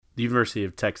The University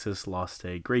of Texas lost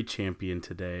a great champion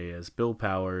today as Bill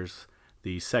Powers,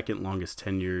 the second longest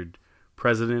tenured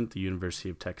president, the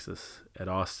University of Texas at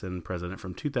Austin, president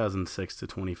from 2006 to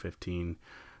 2015,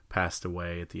 passed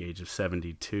away at the age of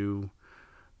 72.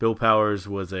 Bill Powers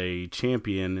was a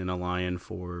champion and a lion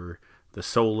for the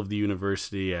soul of the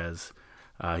university as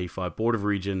he fought Board of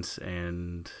Regents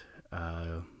and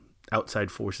outside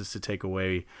forces to take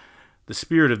away the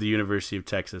spirit of the University of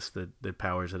Texas that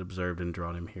Powers had observed and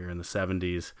drawn him here in the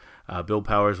 70s. Bill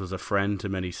Powers was a friend to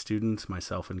many students,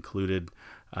 myself included,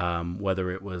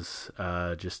 whether it was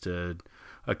just a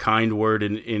kind word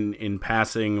in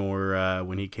passing or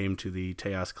when he came to the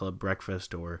Tejas Club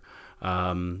breakfast or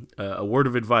a word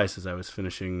of advice as I was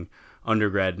finishing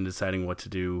undergrad and deciding what to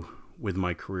do with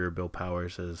my career. Bill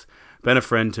Powers has been a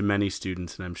friend to many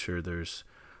students, and I'm sure there's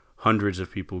hundreds of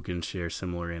people who can share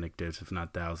similar anecdotes, if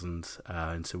not thousands.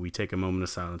 And so we take a moment of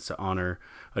silence to honor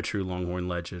a true Longhorn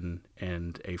legend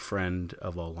and a friend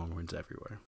of all Longhorns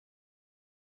everywhere.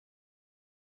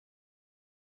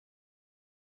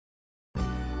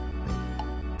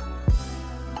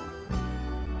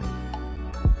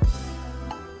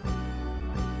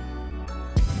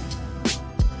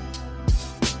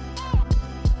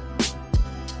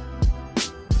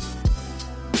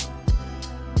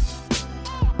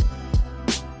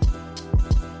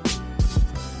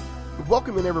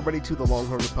 Welcome in, everybody, to the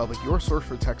Longhorn Republic, your source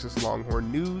for Texas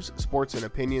Longhorn news, sports, and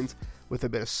opinions with a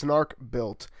bit of snark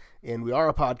built. And we are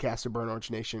a podcast of Burnt Orange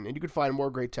Nation, and you can find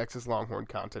more great Texas Longhorn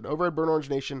content over at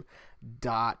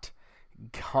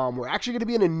BurntOrangeNation.com. We're actually going to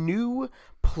be in a new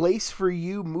place for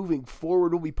you moving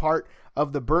forward. We'll be part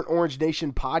of the Burnt Orange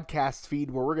Nation podcast feed,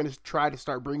 where we're going to try to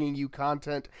start bringing you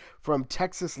content from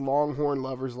Texas Longhorn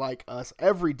lovers like us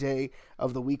every day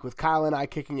of the week, with Kyle and I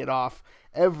kicking it off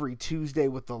every Tuesday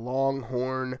with the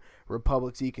Longhorn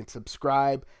Republic. So you can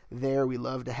subscribe there. We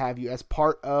love to have you as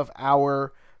part of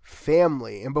our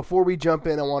family. And before we jump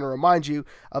in, I want to remind you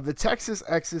of the Texas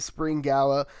Exes Spring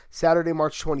Gala, Saturday,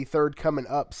 March 23rd, coming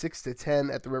up 6 to 10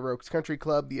 at the River Oaks Country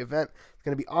Club. The event is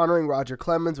going to be honoring Roger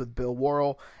Clemens with Bill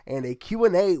Worrell and a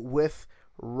Q&A with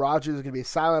Roger. There's going to be a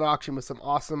silent auction with some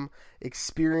awesome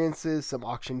experiences, some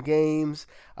auction games,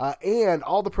 and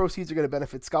all the proceeds are going to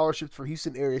benefit scholarships for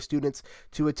Houston area students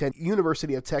to attend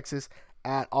University of Texas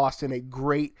at Austin. A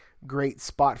great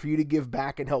spot for you to give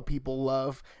back and help people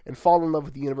love and fall in love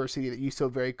with the university that you so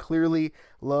very clearly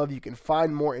love. You can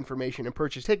find more information and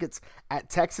purchase tickets at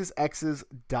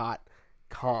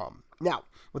texasexes.com. Now,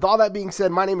 with all that being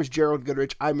said, my name is Gerald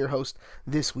Goodrich. I'm your host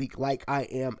this week, like I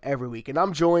am every week. And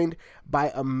I'm joined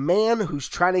by a man who's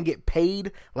trying to get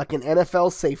paid like an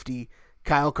NFL safety,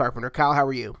 Kyle Carpenter. Kyle, how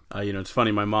are you? It's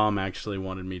funny. My mom actually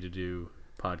wanted me to do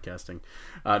podcasting.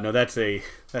 No, that's a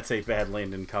bad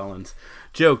Landon Collins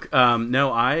joke. I'm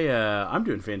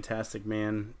doing fantastic,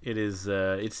 man. It is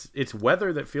it's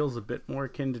weather that feels a bit more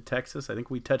akin to Texas. I think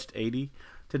we touched 80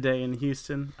 today in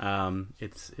Houston.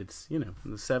 It's in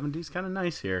the 70s, kind of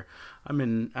nice here. I'm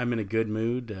in a good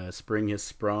mood. Spring has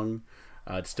sprung.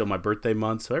 It's still my birthday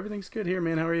month, so everything's good here,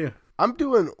 man. How are you? I'm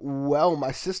doing well.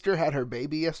 My sister had her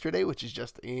baby yesterday, which is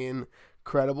just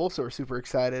incredible. So we're super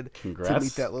excited to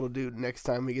meet that little dude next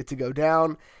time we get to go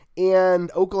down. And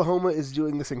Oklahoma is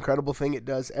doing this incredible thing it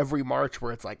does every March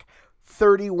where it's like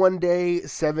 30 one day,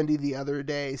 70 the other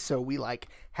day. So we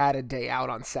had a day out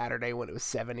on Saturday when it was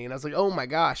 70, and I was like, oh my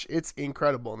gosh, it's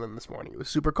incredible. And then this morning it was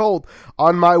super cold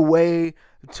on my way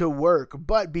to work.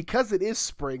 But because it is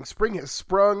spring has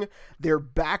sprung. They're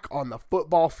back on the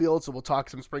football field, so we'll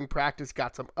talk some spring practice,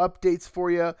 got some updates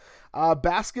for you.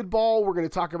 Basketball, we're going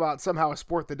to talk about somehow a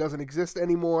sport that doesn't exist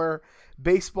anymore.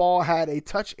 Baseball had a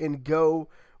touch and go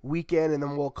weekend, and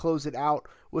then we'll close it out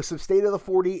with some State of the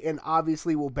 40, and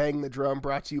obviously we'll bang the drum,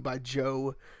 brought to you by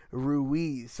Joe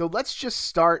Ruiz. So let's just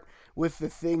start with the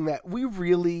thing that we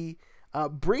really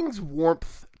brings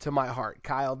warmth to my heart,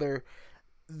 Kyle.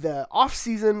 The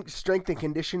off-season strength and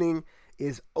conditioning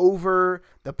is over.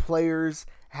 The players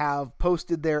have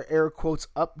posted their air quotes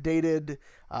updated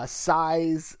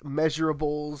size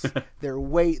measurables, their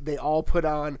weight. They all put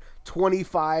on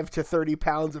 25 to 30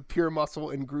 pounds of pure muscle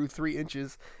and grew 3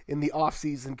 inches in the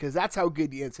offseason, because that's how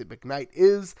good Yancey McKnight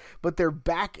is. But they're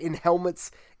back in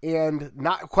helmets and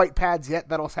not quite pads yet.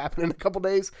 That'll happen in a couple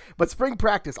days. But spring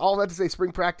practice, all that to say,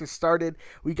 spring practice started.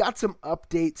 We got some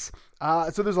updates.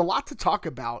 So there's a lot to talk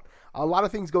about. A lot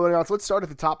of things going on. So let's start at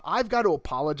the top. I've got to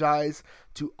apologize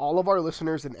to all of our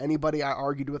listeners and anybody I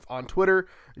argued with on Twitter.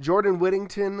 Jordan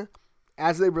Whittington,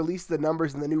 as they released the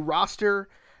numbers in the new roster,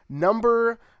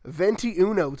 Number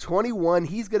 21, 21.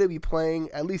 He's going to be playing,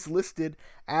 at least listed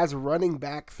as running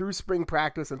back through spring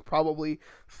practice and probably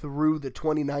through the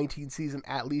 2019 season.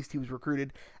 At least he was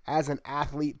recruited as an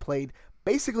athlete, played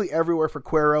basically everywhere for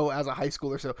Cuero as a high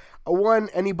schooler. So,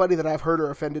 anybody that I've heard or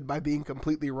offended by being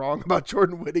completely wrong about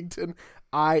Jordan Whittington,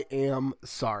 I am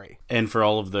sorry. And for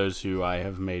all of those who I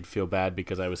have made feel bad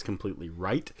because I was completely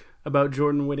right about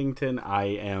Jordan Whittington, I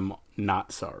am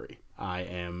not sorry. I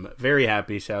am very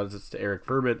happy. Shout outs to Eric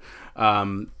Furbett.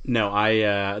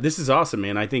 This is awesome,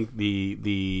 man. I think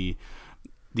the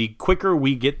quicker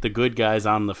we get the good guys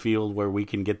on the field where we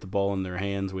can get the ball in their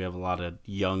hands, we have a lot of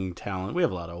young talent. We have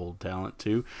a lot of old talent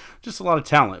too. Just a lot of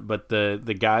talent. But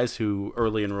the guys who,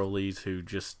 early enrollees who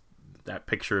just, that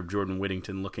picture of Jordan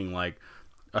Whittington looking like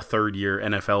a third-year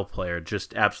NFL player,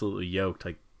 just absolutely yoked.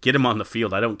 Like, get him on the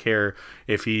field. I don't care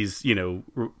if he's,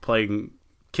 playing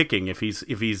kicking, if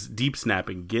he's deep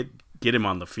snapping, get him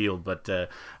on the field. But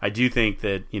I do think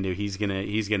that he's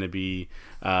gonna be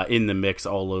in the mix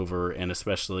all over, and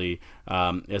especially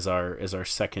as our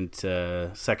second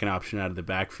option out of the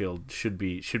backfield should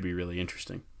be really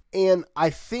interesting. And I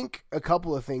think a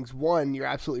couple of things. One, you're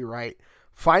absolutely right.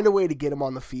 Find a way to get him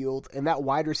on the field, and that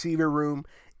wide receiver room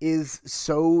is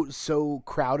so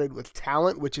crowded with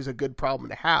talent, which is a good problem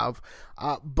to have.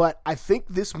 But I think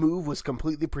this move was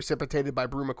completely precipitated by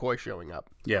Bru McCoy showing up.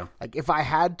 Yeah. Like, if I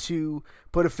had to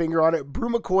put a finger on it, Bru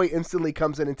McCoy instantly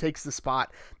comes in and takes the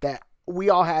spot that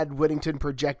we all had Whittington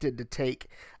projected to take.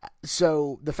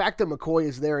 So the fact that McCoy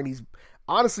is there, and he's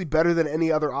honestly better than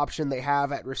any other option they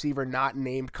have at receiver not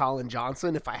named Colin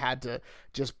Johnson, if I had to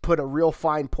just put a real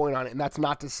fine point on it. And that's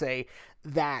not to say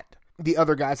that the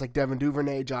other guys like Devin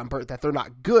Duvernay, John Burt, that they're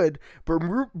not good, but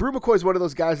Bru McCoy is one of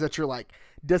those guys that you're like,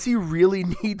 does he really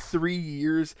need 3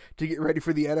 years to get ready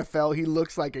for the NFL? He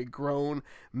looks like a grown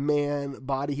man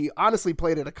body. He honestly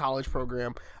played at a college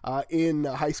program in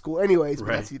high school anyways, but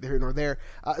that's neither here nor there.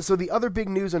 So the other big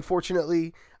news,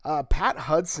 unfortunately, Pat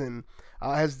Hudson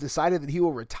has decided that he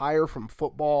will retire from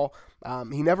football.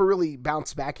 He never really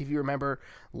bounced back. If you remember,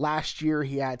 last year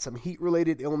he had some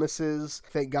heat-related illnesses.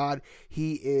 Thank God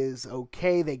he is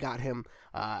okay. They got him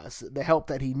the help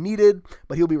that he needed,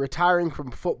 but he'll be retiring from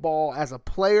football as a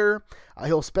player.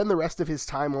 He'll spend the rest of his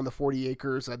time on the 40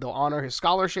 acres. They'll honor his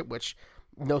scholarship, which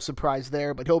no surprise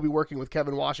there, but he'll be working with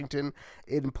Kevin Washington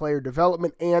in player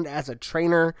development and as a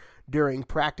trainer during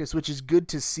practice, which is good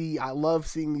to see. I love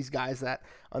seeing these guys that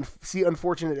see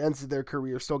unfortunate ends of their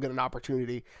career still get an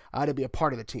opportunity to be a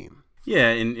part of the team. Yeah,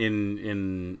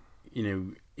 and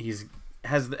he's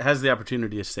has the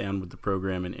opportunity to stay on with the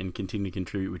program and continue to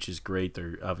contribute, which is great.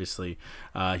 There obviously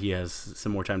he has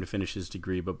some more time to finish his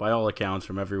degree, but by all accounts,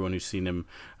 from everyone who's seen him,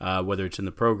 whether it's in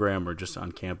the program or just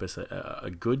on campus,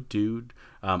 a good dude,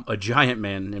 a giant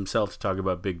man himself, to talk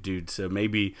about big dudes. So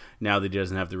maybe now that he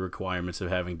doesn't have the requirements of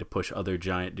having to push other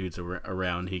giant dudes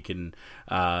around, he can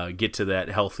get to that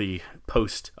healthy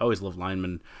post. I always love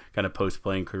linemen kind of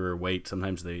post-playing career weight.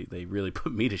 Sometimes they really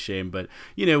put me to shame, but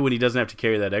when he doesn't have to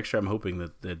carry that extra, I'm hoping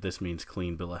that this means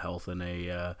clean bill of health and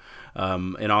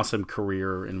an awesome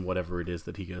career in whatever it is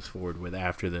that he goes forward with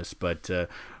after this. But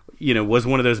was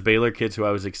one of those Baylor kids who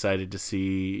I was excited to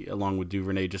see, along with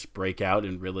Duvernay, just break out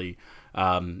and really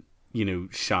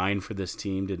shine for this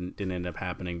team. Didn't end up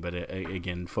happening, but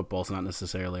again, football's not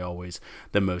necessarily always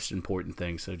the most important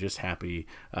thing. So just happy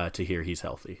to hear he's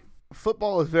healthy.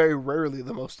 Football is very rarely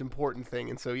the most important thing,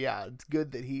 and so yeah, it's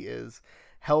good that he is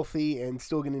healthy and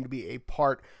still going to be a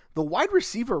part. The wide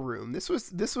receiver room, this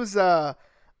was a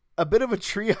bit of a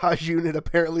triage unit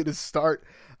apparently to start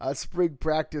spring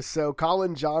practice. So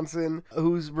Colin Johnson,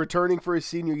 who's returning for his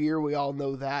senior year, we all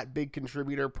know that, big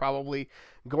contributor, probably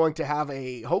going to have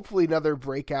hopefully another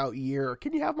breakout year.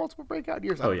 Can you have multiple breakout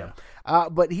years? I don't know.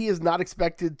 But he is not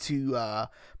expected to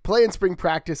play in spring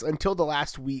practice until the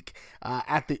last week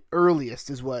at the earliest,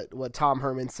 is what Tom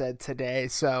Herman said today.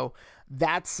 So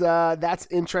that's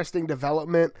interesting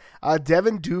development.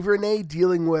 Devin Duvernay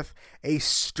dealing with a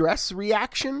stress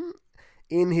reaction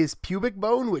in his pubic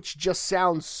bone, which just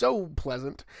sounds so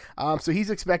pleasant. So he's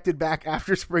expected back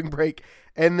after spring break.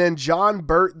 And then John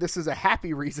Burt, this is a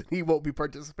happy reason he won't be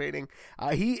participating.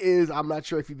 He is, I'm not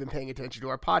sure if you've been paying attention to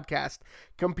our podcast,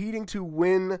 competing to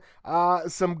win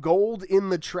some gold in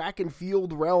the track and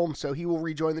field realm. So he will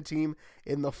rejoin the team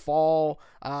in the fall.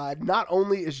 Not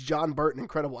only is John Burt an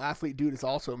incredible athlete, dude is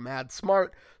also mad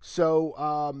smart.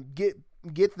 So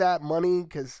get that money,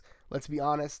 because let's be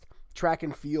honest, track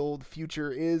and field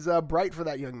future is bright for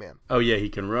that young man. Oh yeah, he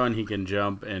can run, he can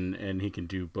jump, and he can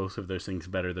do both of those things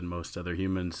better than most other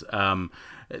humans.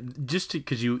 Just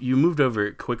because you moved over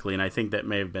it quickly, and I think that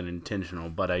may have been intentional,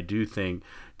 but I do think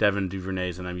Devin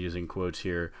Duvernay's, and I'm using quotes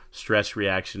here, stress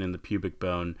reaction in the pubic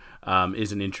bone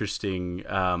is an interesting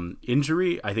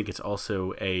injury. I think it's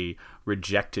also a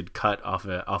rejected cut off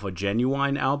a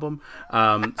Genuine album.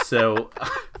 So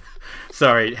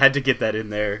sorry, had to get that in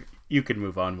there. You can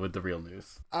move on with the real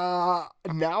news. Now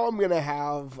I'm going to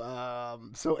have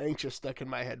So Anxious stuck in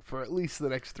my head for at least the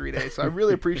next 3 days. So I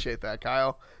really appreciate that,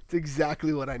 Kyle. It's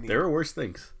exactly what I need. There are worse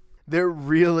things. There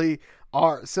really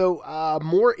are. So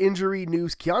more injury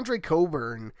news. Keondre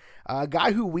Coburn, a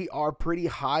guy who we are pretty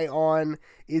high on,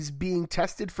 is being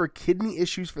tested for kidney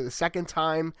issues for the second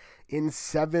time in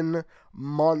 7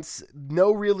 months.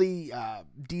 No really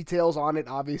details on it,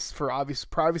 for obvious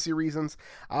privacy reasons.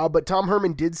 But Tom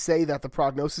Herman did say that the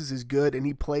prognosis is good, and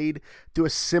he played through a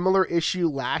similar issue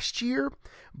last year.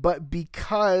 But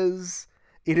because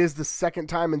it is the second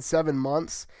time in 7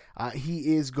 months,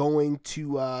 he is going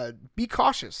to be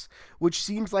cautious, which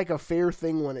seems like a fair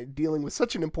thing when dealing with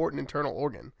such an important internal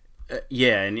organ.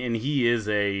 Yeah, and he is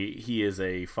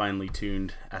a finely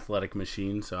tuned athletic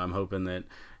machine. So I'm hoping that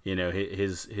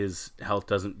his health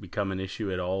doesn't become an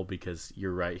issue at all, because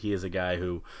you're right, he is a guy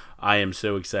who I am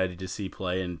so excited to see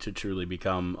play and to truly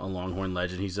become a Longhorn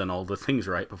legend. He's done all the things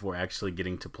right before actually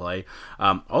getting to play.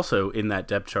 Also, in that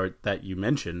depth chart that you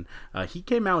mentioned, he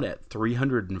came out at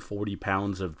 340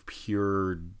 pounds of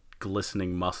pure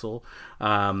glistening muscle,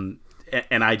 and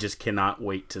I just cannot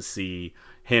wait to see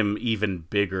him even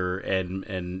bigger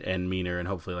and meaner, and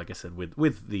hopefully, like I said,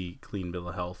 with the clean bill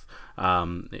of health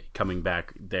coming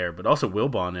back there. But also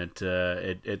Wilbon at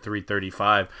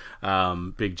 335,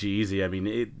 Big G Easy. I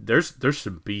mean, there's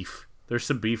some beef. There's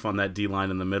some beef on that D line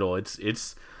in the middle.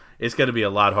 It's going to be a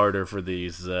lot harder for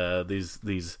these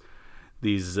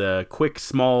quick,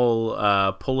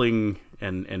 small pulling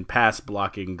and pass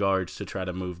blocking guards to try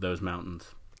to move those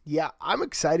mountains. Yeah, I'm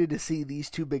excited to see these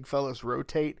two big fellas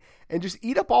rotate and just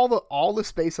eat up all the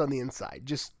space on the inside.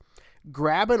 Just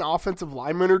grab an offensive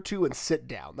lineman or two and sit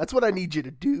down. That's what I need you to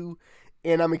do,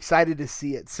 and I'm excited to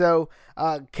see it. So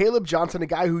Caleb Johnson, a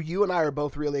guy who you and I are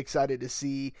both really excited to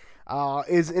see,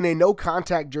 is in a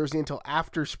no-contact jersey until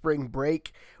after spring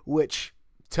break, which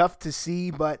tough to see,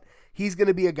 but he's going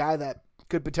to be a guy that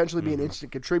could potentially be an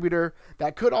instant contributor.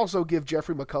 That could also give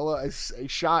Jeffrey McCullough a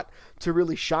shot to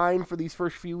really shine for these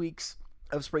first few weeks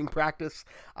of spring practice,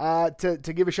 to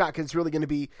give a shot, because it's really going to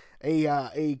be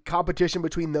a competition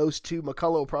between those two.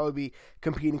 McCullough will probably be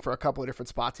competing for a couple of different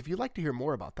spots. If you'd like to hear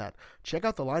more about that, check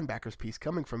out the linebackers piece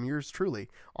coming from yours truly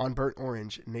on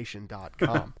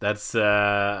BurntOrangeNation.com. That's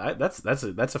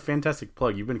a fantastic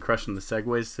plug. You've been crushing the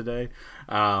segues today.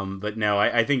 But no,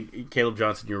 I think Caleb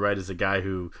Johnson, you're right, is a guy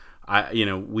who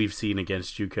we've seen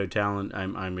against JUCO talent.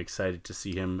 I'm excited to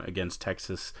see him against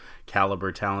Texas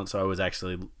caliber talent. So I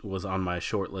was on my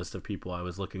short list of people I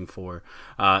was looking for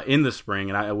in the spring,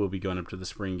 and I will be going up to the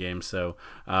spring game, so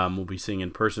we'll be seeing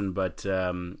in person. But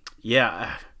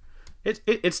yeah,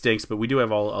 it stinks, but we do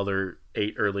have all other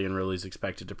 8 early enrollees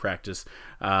expected to practice,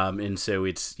 and so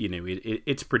it's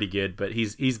it's pretty good. But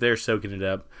he's there soaking it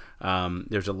up.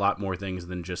 There's a lot more things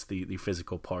than just the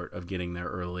physical part of getting there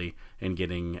early and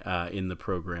getting in the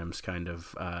program's kind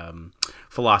of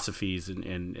philosophies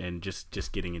and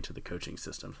just getting into the coaching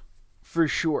system. For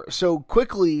sure. So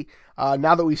quickly,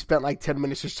 now that we've spent like 10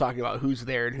 minutes just talking about who's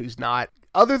there and who's not,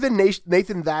 other than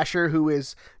Nathan Vasher, who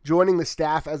is joining the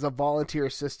staff as a volunteer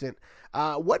assistant,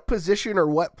 what position or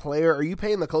what player are you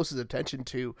paying the closest attention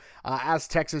to as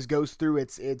Texas goes through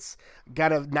its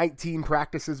kind of 19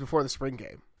 practices before the spring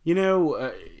game?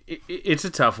 It's a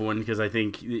tough one, because I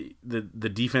think the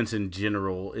defense in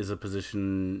general is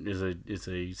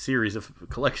a series of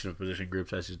collection of position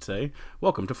groups, I should say.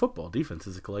 Welcome to football. Defense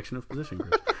is a collection of position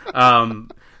groups.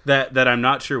 That I'm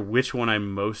not sure which one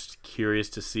I'm most curious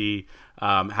to see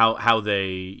how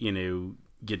they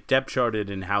get depth charted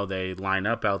and how they line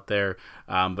up out there.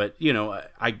 But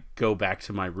I go back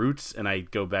to my roots, and I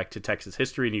go back to Texas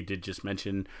history, and you did just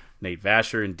mention Nate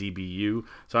Vasher and DBU.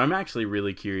 So I'm actually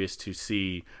really curious to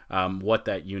see what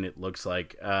that unit looks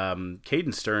like.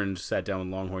 Caden Stearns sat down with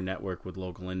Longhorn Network with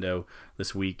Local Indo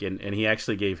this week, and he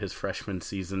actually gave his freshman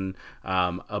season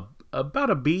about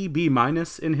a B-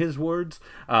 in his words,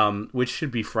 which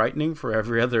should be frightening for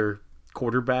every other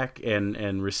quarterback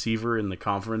and receiver in the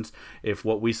conference. If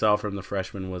what we saw from the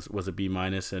freshman was a B-,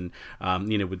 and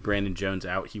with Brandon Jones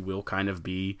out, he will kind of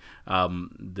be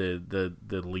the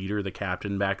leader, the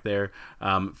captain back there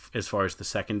as far as the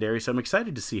secondary. So I'm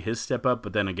excited to see his step up.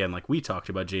 But then again, like we talked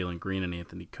about, Jalen Green and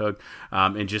Anthony Cook,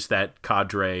 and just that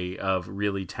cadre of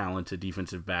really talented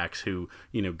defensive backs who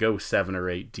go 7 or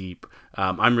 8 deep.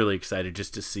 I'm really excited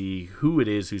just to see who it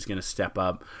is who's going to step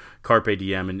up, carpe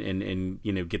diem,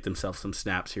 and get themselves some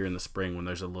snaps here in the spring when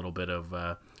there's a little bit of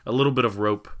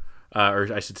rope,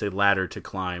 or I should say ladder to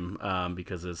climb,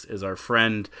 because as our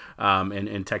friend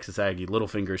and Texas Aggie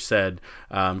Littlefinger said,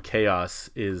 chaos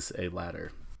is a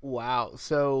ladder. Wow.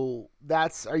 So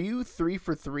are you 3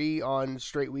 for 3 on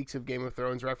straight weeks of Game of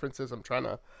Thrones references? I'm trying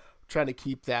to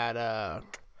keep that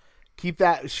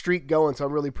streak going. So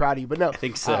I'm really proud of you. But no, I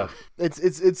think so.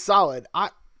 It's solid.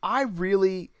 I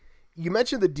really. You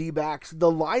mentioned the D-backs. The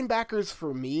linebackers,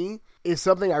 for me, is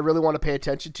something I really want to pay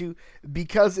attention to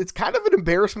because it's kind of an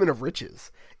embarrassment of riches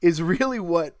is really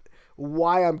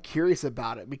why I'm curious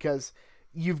about it, because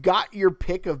you've got your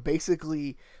pick of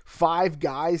basically 5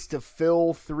 guys to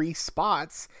fill 3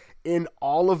 spots, and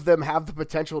all of them have the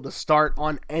potential to start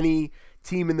on any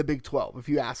team in the Big 12, if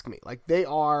you ask me. Like, they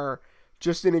are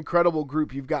just an incredible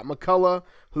group. You've got McCullough,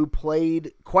 who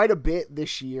played quite a bit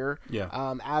this year.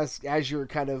 Yeah. As your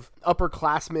kind of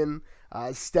upperclassman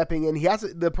stepping in.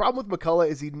 The problem with McCullough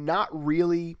is he's not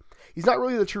really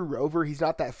the true rover. He's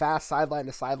not that fast sideline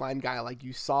to sideline guy like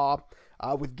you saw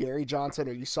with Gary Johnson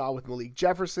or you saw with Malik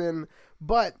Jefferson.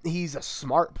 But he's a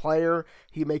smart player.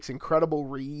 He makes incredible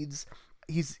reads.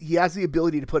 He has the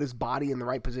ability to put his body in the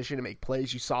right position to make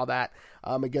plays. You saw that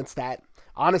against that,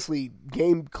 honestly,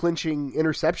 game-clinching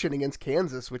interception against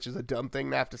Kansas, which is a dumb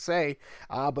thing to have to say.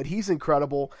 But he's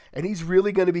incredible, and he's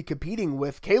really going to be competing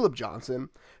with Caleb Johnson,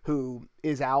 who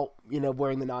is out,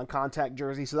 wearing the non-contact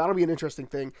jersey. So that'll be an interesting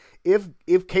thing.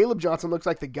 If Caleb Johnson looks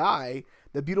like the guy,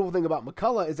 the beautiful thing about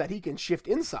McCullough is that he can shift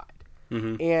inside,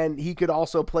 and he could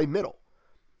also play middle.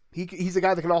 He's a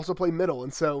guy that can also play middle,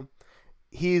 and so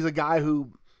he's a guy who,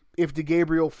 if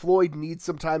DeGabriel Floyd needs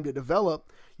some time to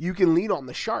develop, you can lean on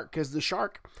the Shark, because the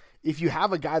Shark, if you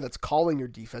have a guy that's calling your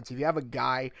defense, if you have a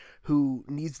guy who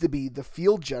needs to be the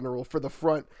field general for the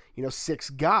front, 6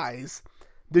 guys,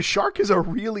 the Shark is a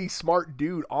really smart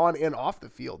dude on and off the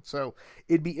field. So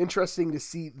it'd be interesting to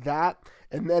see that.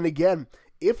 And then again,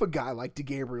 if a guy like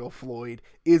DeGabriel Floyd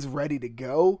is ready to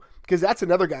go, because that's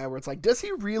another guy where it's like, does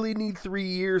he really need 3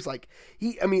 years? Like,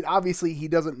 obviously he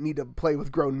doesn't need to play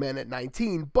with grown men at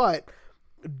 19, but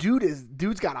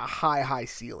dude's got a high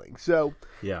ceiling. So,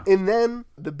 yeah. And then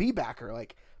the B-backer,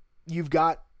 like, you've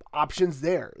got options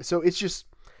there. So it's just,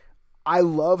 I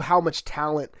love how much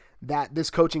talent that this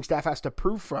coaching staff has to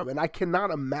prove from. And I cannot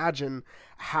imagine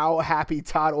how happy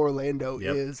Todd Orlando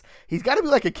is. He's got to be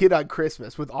like a kid on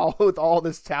Christmas with all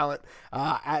this talent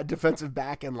at defensive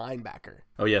back and linebacker.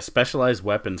 Oh yeah, specialized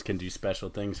weapons can do special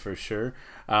things for sure.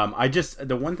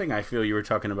 The one thing I feel, you were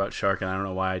talking about Shark, and I don't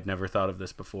know why I'd never thought of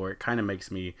this before. It kind of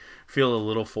makes me feel a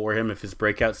little for him. If his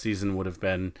breakout season would have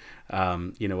been,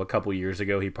 a couple years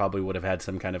ago, he probably would have had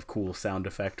some kind of cool sound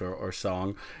effect or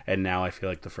song. And now I feel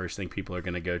like the first thing people are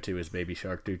going to go to is Baby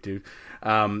Shark Doo Doo.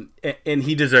 And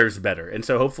he deserves better. And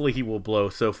so hopefully he will blow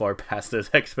so far past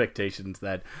those expectations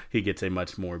that he gets a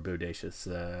much more bodacious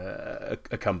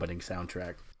accompanying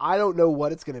soundtrack. I don't know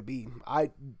what it's going to be.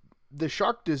 The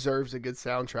Shark deserves a good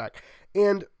soundtrack.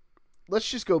 And let's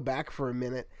just go back for a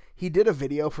minute. He did a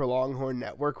video for Longhorn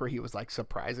Network where he was like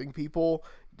surprising people,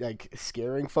 like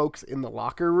scaring folks in the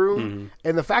locker room. Mm-hmm.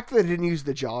 And the fact that he didn't use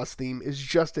the Jaws theme is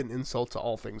just an insult to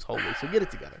all things holy. So get it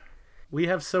together. We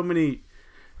have so many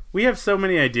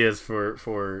ideas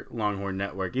for Longhorn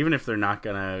Network. Even if they're not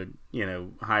gonna,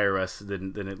 hire us,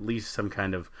 then at least some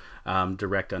kind of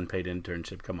direct unpaid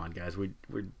internship. Come on, guys, we're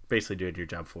basically doing your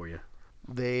job for you.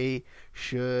 They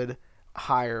should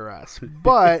hire us,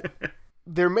 but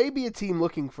there may be a team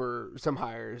looking for some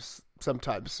hires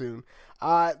sometime soon.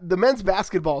 The men's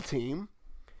basketball team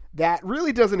that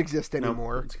really doesn't exist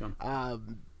anymore. Nope, it's gone.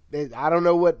 I don't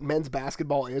know what men's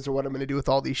basketball is or what I'm going to do with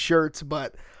all these shirts,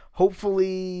 but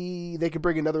hopefully they can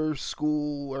bring another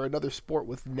school or another sport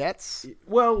with nets.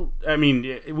 Well, I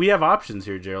mean, we have options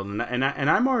here, Gerald, and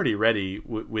I'm already ready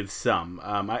with some.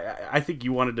 I think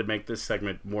you wanted to make this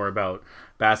segment more about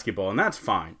basketball, and that's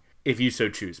fine if you so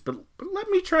choose. But let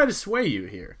me try to sway you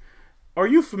here. Are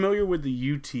you familiar with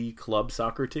the UT club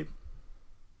soccer team?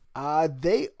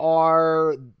 They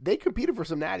competed for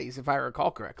some natties, if I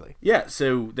recall correctly. Yeah,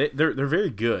 so they're very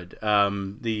good.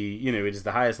 It is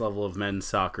the highest level of men's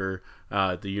soccer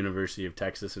at the University of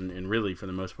Texas, and really for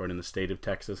the most part in the state of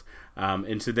Texas.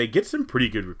 And so they get some pretty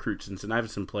good recruits. And I have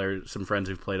some friends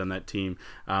who've played on that team,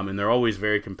 and they're always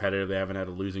very competitive. They haven't had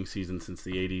a losing season since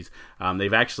the 80s.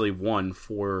 They've actually won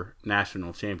 4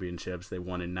 national championships. They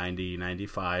won in 90,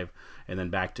 95, and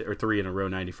then or 3 in a row,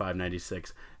 95,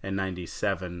 96, and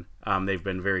 97. They've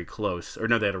been very close. Or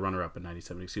no, they had a runner-up in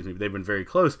 97, excuse me. But they've been very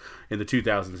close. In the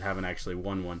 2000s, haven't actually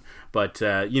won one. But,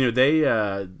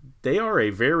 they are a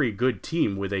very good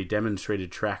team with a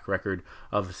demonstrated track record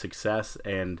of success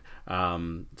and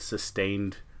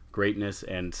sustained greatness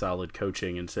and solid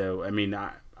coaching. And so,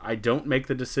 I don't make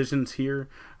the decisions here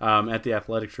at the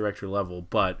athletic director level,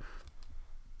 but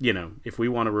if we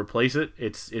want to replace it,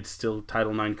 it's still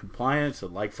Title IX compliant. So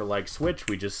like-for-like switch.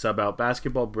 We just sub out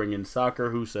basketball, bring in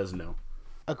soccer. Who says no?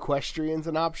 Equestrian's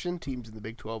an option. Teams in the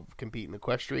Big 12 compete in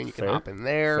equestrian. You can Fair. hop in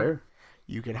there. Fair.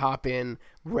 You can hop in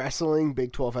wrestling.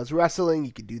 Big 12 has wrestling.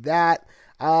 You could do that.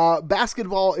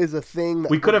 Basketball is a thing.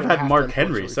 We could have had Mark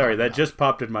Henry. Sorry, that just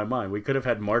popped in my mind. We could have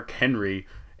had Mark Henry,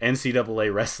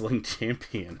 NCAA wrestling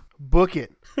champion. Book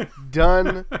it.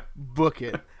 Done. Book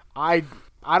it.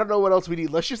 I don't know what else we need.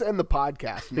 Let's just end the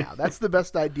podcast now. That's the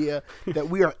best idea that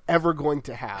we are ever going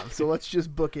to have. So let's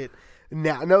just book it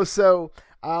now. No, so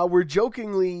we're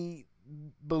jokingly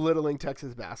belittling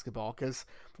Texas basketball because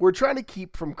we're trying to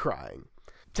keep from crying.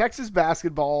 Texas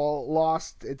basketball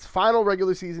lost its final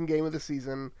regular season game of the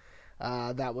season.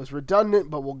 That was redundant,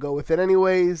 but we'll go with it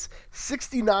anyways.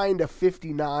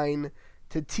 69-59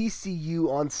 to TCU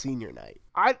on senior night.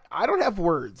 I don't have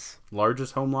words.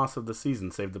 Largest home loss of the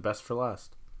season. Save the best for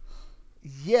last.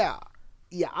 Yeah.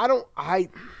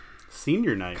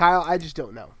 Senior night. Kyle, I just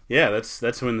don't know. Yeah,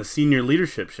 that's when the senior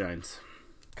leadership shines.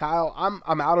 Kyle,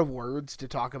 I'm out of words to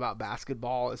talk about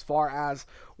basketball as far as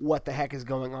what the heck is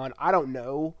going on. I don't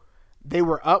know. They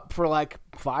were up for like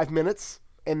 5 minutes,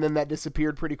 and then that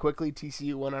disappeared pretty quickly.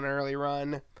 TCU went on an early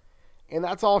run, and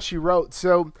that's all she wrote.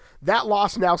 So that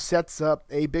loss now sets up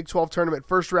a Big 12 tournament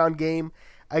first-round game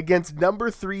against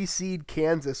number 3 seed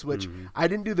Kansas, which I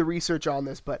didn't do the research on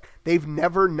this, but they've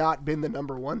never not been the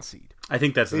number 1 seed. I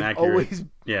think that's that's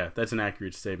an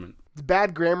accurate statement. It's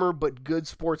bad grammar, but good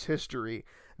sports history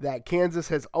that Kansas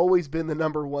has always been the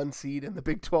number 1 seed in the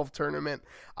Big 12 tournament.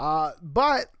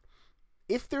 But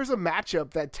if there's a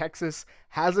matchup that Texas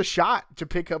has a shot to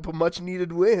pick up a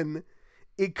much-needed win,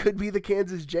 it could be the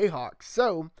Kansas Jayhawks.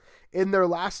 So in their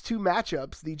last 2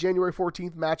 matchups, the January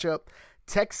 14th matchup,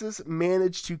 Texas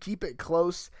managed to keep it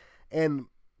close and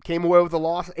came away with a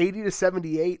loss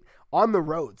 80-78 on the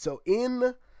road. So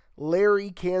in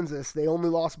Larry, Kansas, they only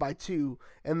lost by 2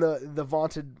 in the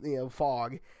vaunted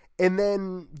fog. And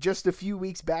then just a few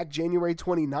weeks back, January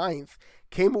 29th,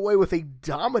 came away with a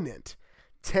dominant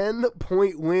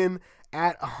 10-point win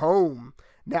at home.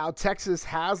 Now, Texas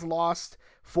has lost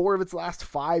 4 of its last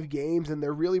 5 games, and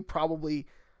they're really probably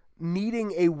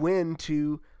needing a win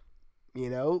to,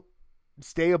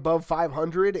 stay above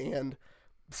 500 and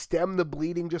stem the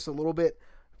bleeding just a little bit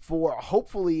for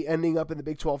hopefully ending up in the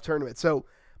Big 12 tournament. So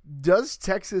does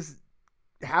Texas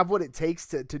have what it takes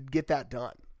to get that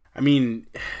done? I mean,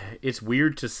 it's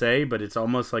weird to say, but it's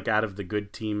almost like out of the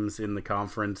good teams in the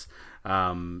conference,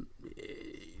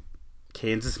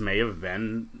 Kansas may have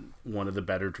been one of the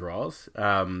better draws.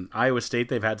 Iowa State,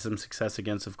 they've had some success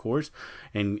against, of course,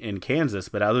 and Kansas,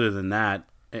 but other than that,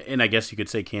 and I guess you could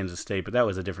say Kansas State, but that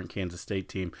was a different Kansas State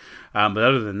team. But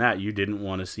other than that, you didn't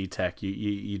want to see Tech.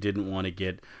 You didn't want to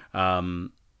get,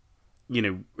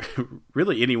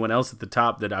 really anyone else at the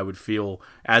top that I would feel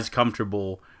as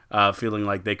comfortable feeling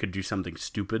like they could do something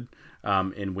stupid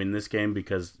and win this game,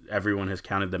 because everyone has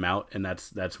counted them out, and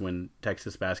that's when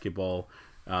Texas basketball,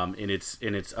 in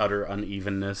its utter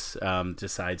unevenness,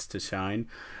 decides to shine.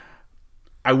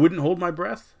 I wouldn't hold my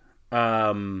breath.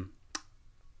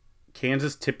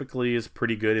 Kansas typically is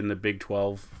pretty good in the Big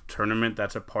 12 tournament.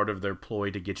 That's a part of their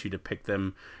ploy to get you to pick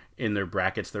them in their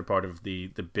brackets. They're part of the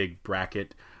big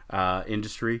bracket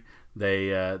industry.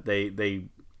 They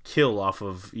kill off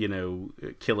of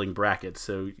killing brackets.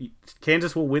 So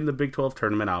Kansas will win the Big 12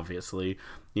 tournament. Obviously,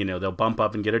 they'll bump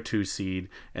up and get a 2 seed,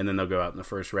 and then they'll go out in the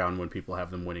first round when people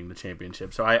have them winning the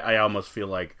championship. So I almost feel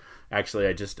like actually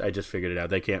I just figured it out.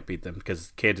 They can't beat them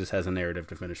because Kansas has a narrative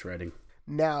to finish writing.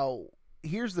 Now,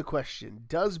 here's the question.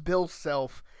 Does Bill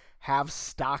Self have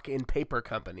stock in paper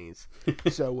companies?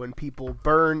 So when people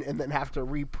burn and then have to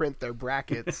reprint their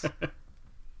brackets,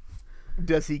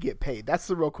 does he get paid? That's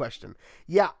the real question.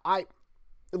 Yeah, I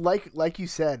like you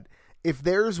said, if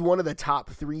there's one of the top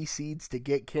 3 seeds to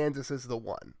get, Kansas is the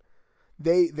one.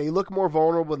 They look more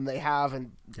vulnerable than they have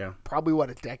in probably,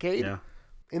 a decade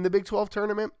in the Big 12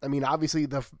 tournament. I mean, obviously,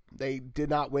 they did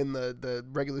not win the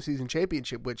regular season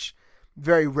championship, which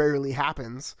very rarely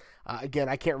happens. Again,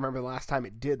 I can't remember the last time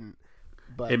it didn't.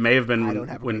 But it may have been I don't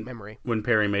have a great memory. When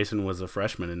Perry Mason was a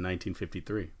freshman in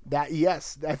 1953.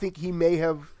 Yes, I think he may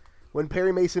have, when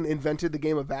Perry Mason invented the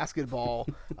game of basketball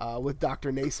with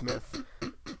Dr. Naismith,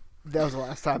 that was the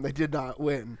last time they did not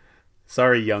win.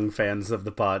 Sorry, young fans of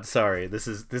the pod. Sorry, this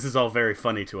is all very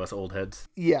funny to us old heads.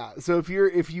 Yeah, so if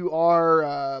you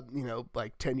are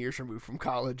like 10 years removed from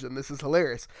college, then this is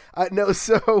hilarious.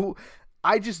 So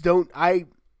I just don't.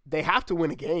 They have to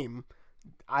win a game,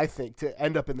 I think, to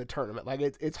end up in the tournament. Like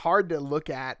it's hard to look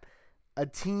at a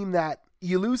team that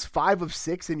you lose 5 of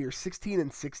 6 and you're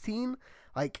 16-16.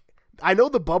 Like, I know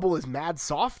the bubble is mad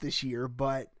soft this year,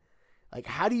 but like,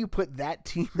 how do you put that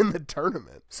team in the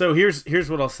tournament? So here's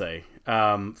what I'll say.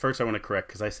 First, I want to correct,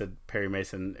 because I said Perry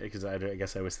Mason, because I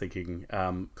guess I was thinking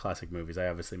classic movies. I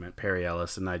obviously meant Perry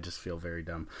Ellis, and I just feel very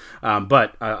dumb.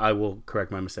 But I will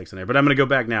correct my mistakes in there. But I'm going to go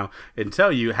back now and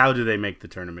tell you, how do they make the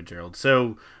tournament, Gerald?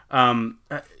 So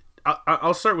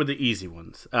I'll start with the easy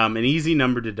ones. An easy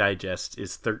number to digest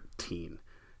is 13.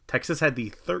 Texas had the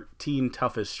 13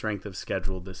 toughest strength of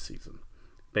schedule this season,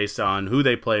 based on who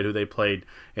they played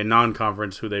in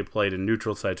non-conference, who they played in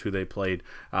neutral sites, who they played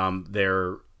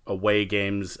their away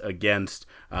games against.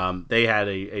 They had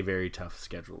a very tough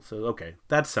schedule. So, okay,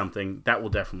 that's something. That will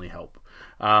definitely help.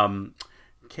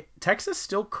 Texas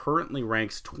still currently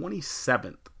ranks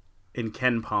 27th in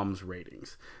KenPom's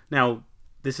ratings. Now,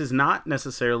 this is not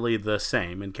necessarily the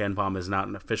same, and KenPom is not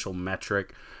an official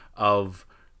metric of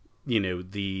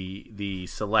the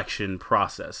selection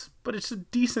process, but it's a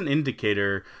decent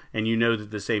indicator, and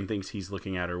that the same things he's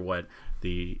looking at are what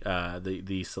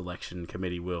the selection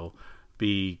committee will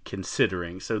be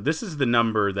considering. So this is the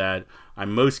number that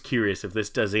I'm most curious if this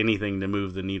does anything to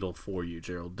move the needle for you,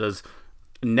 Gerald. Does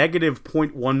negative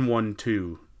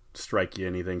 0.112 strike you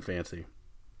anything fancy?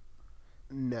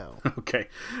 No. Okay.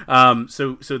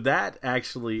 So that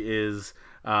actually is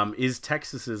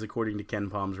Texas's, according to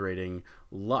KenPom's rating,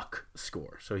 luck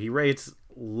score. So he rates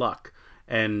luck,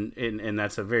 and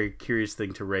that's a very curious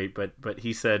thing to rate. But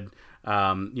he said,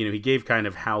 he gave kind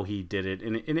of how he did it,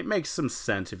 and it makes some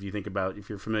sense if you think about, if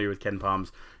you're familiar with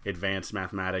KenPom's advanced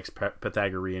mathematics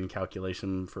Pythagorean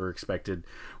calculation for expected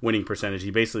winning percentage.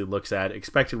 He basically looks at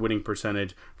expected winning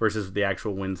percentage versus the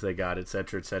actual wins they got, et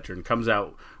cetera, and comes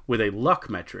out with a luck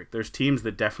metric. There's teams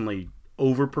that definitely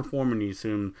overperform and you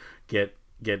assume get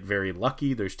very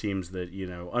lucky. There's teams that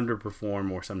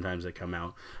underperform, or sometimes they come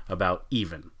out about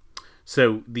even.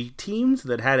 So the teams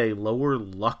that had a lower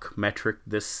luck metric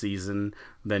this season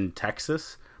than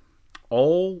Texas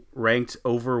all ranked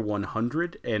over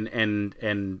 100,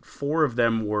 and 4 of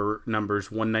them were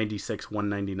numbers 196,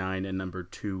 199, and number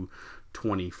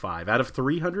 225. Out of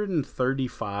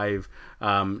 335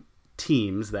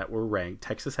 teams that were ranked,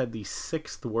 Texas had the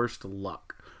 6th worst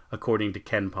luck, according to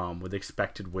KenPom, with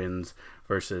expected wins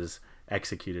versus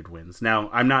executed wins. Now,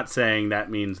 I'm not saying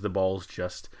that means the balls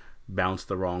just bounce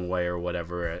the wrong way or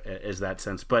whatever, is that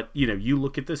sense. But, you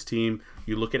look at this team,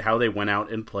 you look at how they went out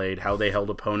and played, how they held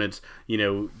opponents,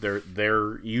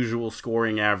 their usual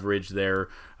scoring average, their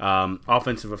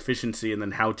offensive efficiency, and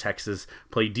then how Texas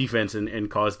played defense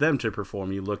and caused them to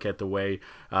perform. You look at the way,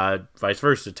 vice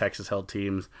versa, Texas held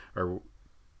teams, or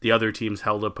the other teams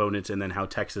held opponents, and then how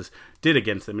Texas did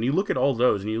against them. And you look at all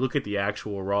those, and you look at the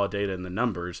actual raw data and the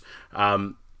numbers,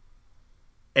 and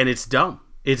it's dumb.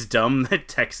 It's dumb that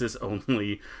Texas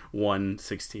only won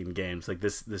 16 games. Like,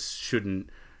 this shouldn't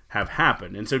have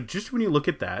happened. And so just when you look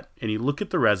at that, and you look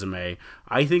at the resume,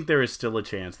 I think there is still a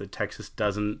chance that Texas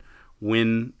doesn't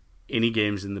win any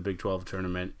games in the Big 12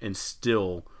 tournament and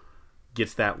still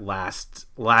gets that last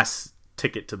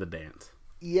ticket to the dance.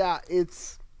 Yeah,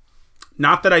 it's...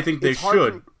 Not that I think they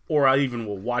should, or I even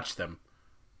will watch them,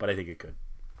 but I think it could.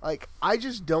 Like, I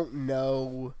just don't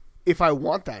know if I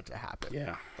want that to happen.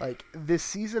 Yeah. Like, this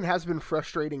season has been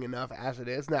frustrating enough as it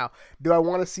is. Now, do I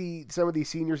want to see some of these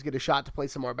seniors get a shot to play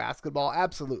some more basketball?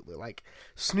 Absolutely. Like,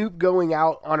 Snoop going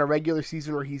out on a regular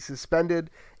season where he's suspended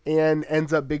and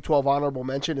ends up Big 12 honorable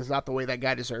mention is not the way that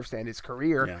guy deserves to end his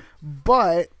career. Yeah.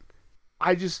 But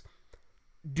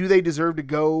do they deserve to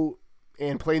go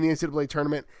and play in the NCAA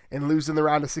tournament and lose in the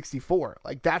round of 64?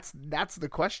 Like, that's the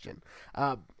question.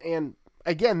 And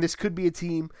again, this could be a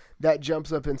team that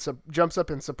jumps up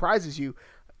and surprises you,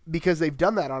 because they've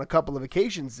done that on a couple of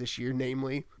occasions this year,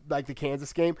 namely like the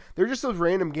Kansas game. They're just those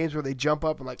random games where they jump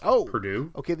up and like, oh,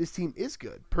 Purdue. Okay, this team is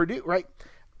good. Purdue, right?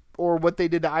 or what they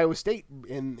did to Iowa State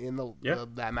in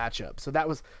that matchup. So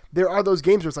there are those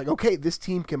games where it's like, okay, this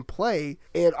team can play,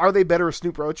 and are they better with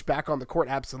Snoop Roach back on the court?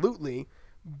 Absolutely.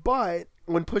 But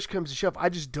when push comes to shove, I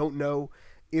just don't know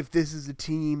if this is a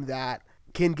team that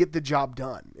can get the job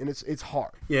done, and it's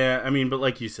hard. Yeah, I mean, but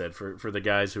like you said, for the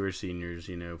guys who are seniors,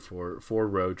 for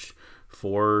Roach,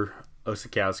 for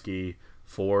Osakowski,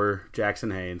 for Jackson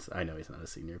Haynes, I know he's not a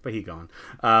senior, but he gone.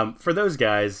 For those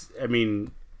guys, I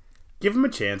mean, give them a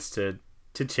chance to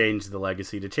change the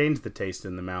legacy, to change the taste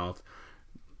in the mouth.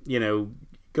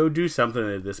 Go do something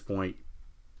at this point.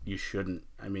 You shouldn't.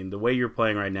 I mean, the way you're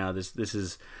playing right now, this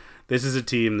is a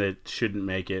team that shouldn't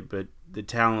make it, but the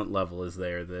talent level is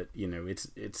there. That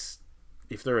it's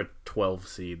if they're a 12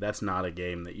 seed, that's not a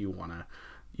game that you wanna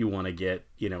get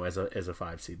as a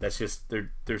 5 seed. That's just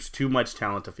there's too much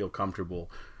talent to feel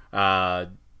comfortable.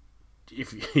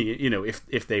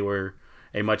 If they were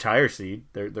a much higher seed,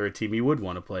 they're a team you would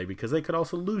want to play because they could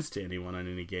also lose to anyone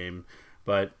in any game.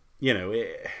 But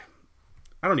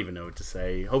I don't even know what to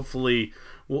say. Hopefully,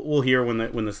 we'll hear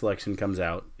when the selection comes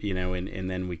out, and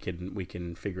then we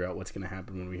can figure out what's going to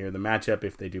happen when we hear the matchup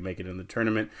if they do make it in the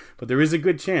tournament. But there is a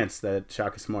good chance that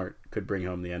Shaka Smart could bring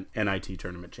home the NIT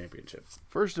tournament championship.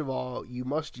 First of all, you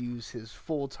must use his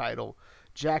full title: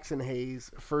 Jackson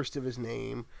Hayes, first of his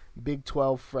name, Big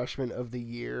 12 Freshman of the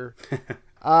Year.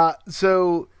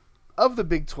 So, of the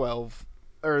Big 12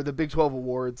 or the Big 12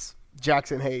 awards,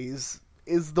 Jackson Hayes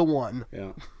is the one.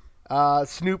 Yeah.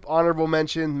 Snoop, honorable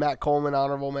mention. Matt Coleman,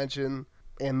 honorable mention.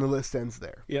 And the list ends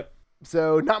there. Yep.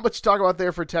 So not much to talk about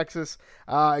there for Texas.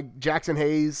 Jackson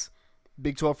Hayes,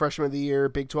 Big 12 Freshman of the Year,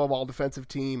 Big 12 All-Defensive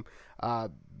Team,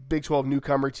 Big 12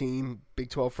 Newcomer Team, Big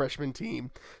 12 Freshman Team.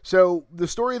 So the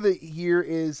story of the year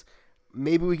is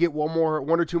maybe we get one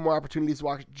or two more opportunities to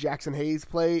watch Jackson Hayes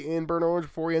play in Burnt Orange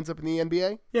before he ends up in the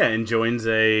NBA. Yeah, and joins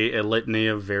a litany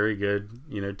of very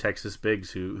good, Texas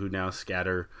bigs who now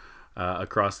scatter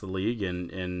across the league,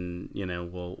 and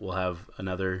we'll have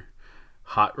another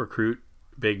hot recruit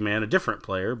big man, a different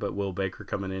player, but Will Baker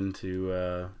coming in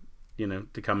to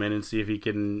come in and see if he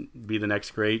can be the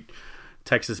next great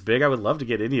Texas big. I would love to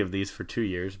get any of these for 2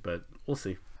 years, but we'll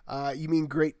see. You mean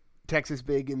great Texas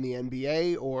big in the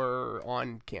NBA or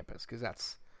on campus? Because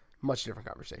that's a much different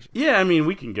conversation. Yeah, I mean,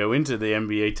 we can go into the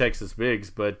NBA Texas bigs,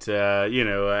 but I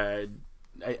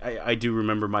do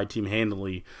remember my team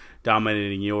handily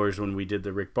dominating yours when we did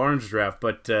the Rick Barnes draft.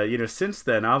 But, since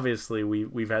then, obviously,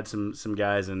 we've had some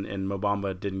guys, and Mo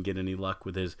Bamba didn't get any luck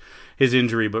with his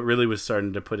injury, but really was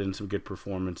starting to put in some good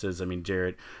performances. I mean,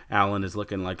 Jarrett Allen is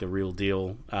looking like a real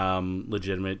deal,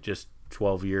 legitimate, just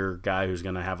 12-year guy who's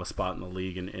going to have a spot in the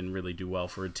league and really do well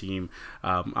for a team.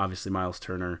 Obviously, Miles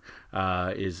Turner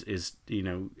is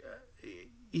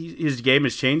his game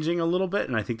is changing a little bit,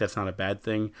 and I think that's not a bad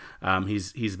thing.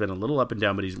 He's been a little up and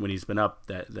down, but when he's been up,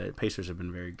 the Pacers have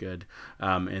been very good.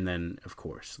 And then, of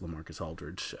course, LaMarcus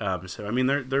Aldridge. So I mean,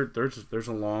 there's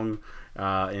a long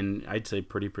and I'd say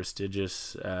pretty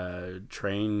prestigious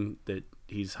train that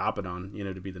he's hopping on,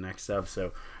 to be the next stuff.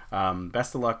 So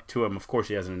best of luck to him. Of course,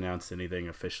 he hasn't announced anything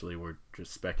officially. We're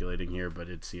just speculating here, but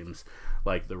it seems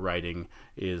like the writing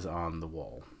is on the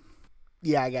wall.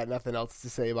 Yeah, I got nothing else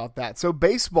to say about that. So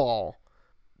baseball,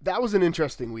 that was an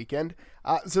interesting weekend.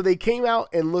 So they came out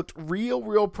and looked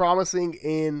real promising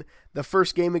in the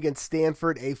first game against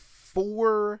Stanford, a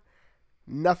 4-0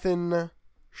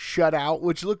 shutout,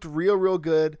 which looked real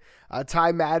good.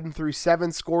 Ty Madden threw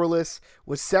 7 scoreless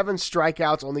with 7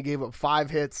 strikeouts, only gave up 5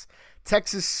 hits.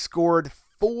 Texas scored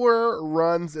 4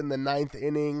 runs in the 9th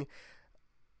inning,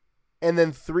 and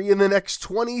then 3 in the next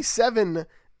 27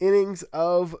 innings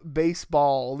of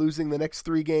baseball, losing the next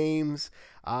 3 games,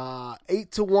 8-1,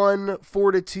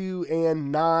 4-2,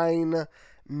 and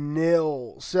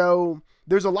 9-0. So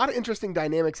there's a lot of interesting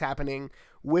dynamics happening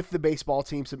with the baseball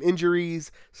team. Some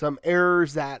injuries, some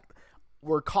errors that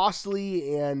were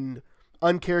costly and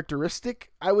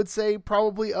uncharacteristic, I would say,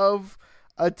 probably of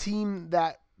a team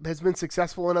that has been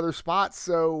successful in other spots.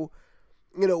 So,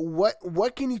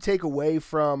 what can you take away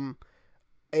from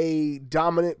a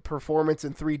dominant performance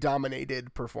and 3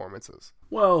 dominated performances?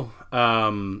 Well,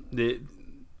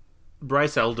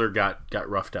 Bryce Elder got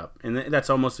roughed up, and that's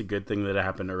almost a good thing that it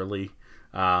happened early.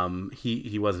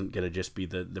 He wasn't going to just be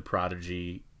the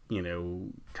prodigy,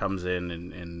 comes in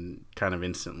and kind of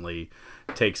instantly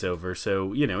takes over.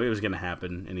 So, it was going to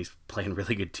happen, and he's playing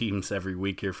really good teams every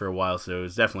week here for a while, so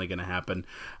it's definitely going to happen.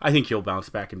 I think he'll bounce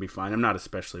back and be fine. I'm not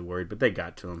especially worried, but they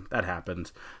got to him. That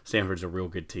happens. Stanford's a real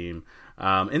good team.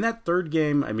 In that third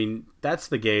game, I mean, that's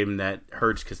the game that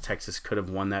hurts because Texas could have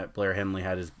won that. Blair Henley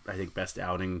had his, I think, best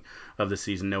outing of the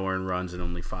season. No earned runs and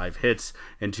only 5 hits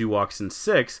and 2 walks and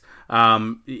 6.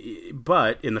 But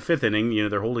in the 5th inning,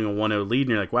 they're holding a 1-0 lead, and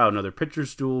you're like, wow, another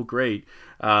pitcher's duel, great.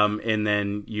 And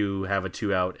then you have a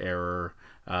 2-out error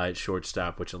at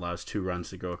shortstop, which allows 2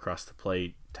 runs to go across the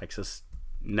plate. Texas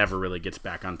never really gets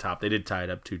back on top. They did tie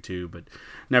it up 2-2, but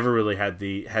never really had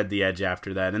the edge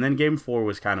after that. And then game 4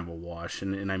 was kind of a wash,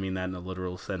 and I mean that in a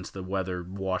literal sense. The weather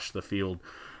washed the field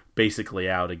basically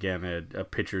out. Again, a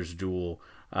pitcher's duel,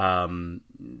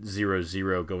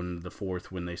 0-0 going into the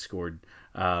 4th when they scored.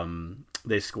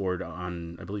 They scored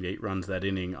on, I believe, 8 runs that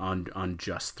inning on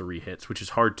just 3 hits, which is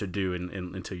hard to do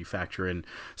until you factor in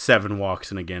 7 walks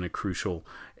and, again, a crucial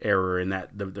error. And that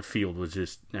the field was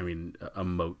just, I mean, a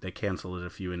moat. They canceled it a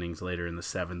few innings later in the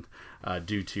 7th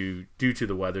due to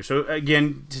the weather. So,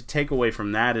 again, to take away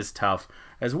from that is tough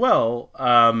as well.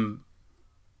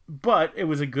 But it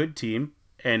was a good team,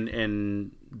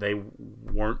 and they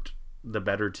weren't the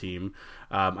better team.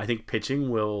 I think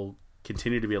pitching will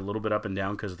continue to be a little bit up and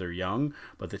down because they're young,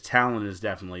 but the talent is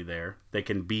definitely there. They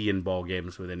can be in ball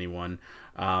games with anyone.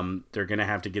 They're going to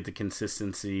have to get the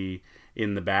consistency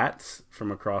in the bats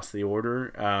from across the order,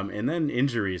 and then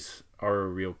injuries are a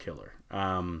real killer.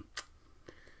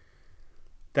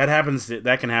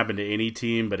 That can happen to any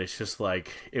team, but it's just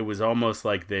like it was almost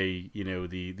like they,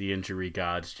 the injury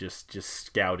gods just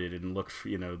scouted and looked for,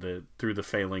 through the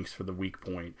phalanx for the weak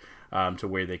point to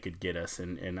where they could get us,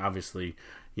 and obviously,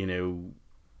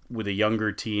 with a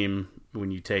younger team,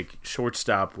 when you take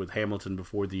shortstop with Hamilton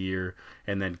before the year,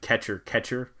 and then catcher,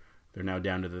 they're now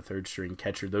down to the 3rd string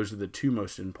catcher. Those are the 2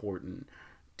 most important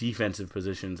defensive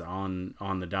positions on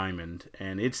the diamond,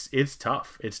 and it's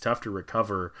tough. It's tough to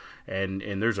recover, and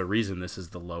there's a reason this is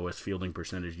the lowest fielding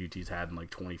percentage UT's had in like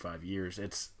 25 years.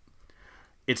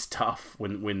 It's tough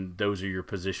when those are your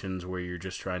positions where you're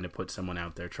just trying to put someone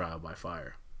out there trial by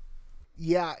fire.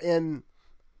 Yeah, and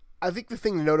I think the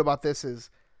thing to note about this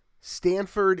is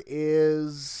Stanford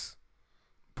is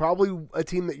probably a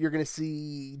team that you're going to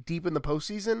see deep in the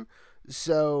postseason.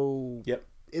 So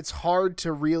It's hard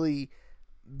to really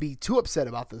be too upset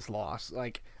about this loss.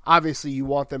 Like, obviously you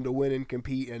want them to win and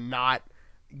compete and not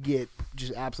get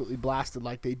just absolutely blasted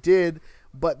like they did,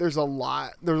 but there's a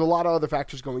lot of other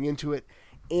factors going into it.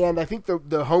 And I think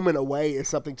the home and away is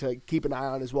something to keep an eye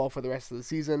on as well for the rest of the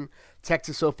season.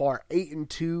 Texas so far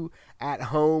 8-2 at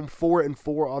home,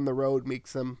 4-4 on the road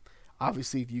makes them,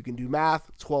 obviously, if you can do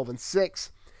math,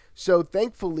 12-6. So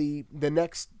thankfully, the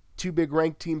next 2 big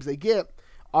ranked teams they get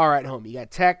are at home. You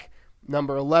got Tech,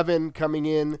 number 11, coming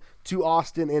in to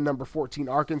Austin, and number 14,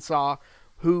 Arkansas,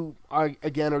 who are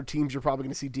teams you're probably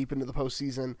going to see deep into the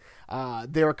postseason.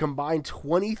 They're a combined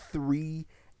 23-5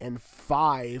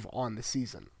 on the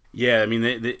season. Yeah, I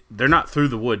mean, they're not through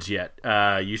the woods yet.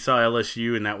 You saw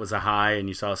LSU, and that was a high, and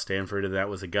you saw Stanford, and that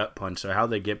was a gut punch. So how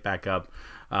they get back up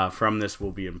from this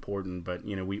will be important. But,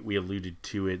 we alluded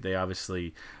to it. They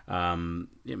obviously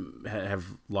have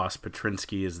lost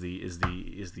Petrinsky is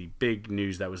the big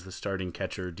news. That was the starting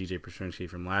catcher, DJ Petrinsky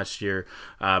from last year,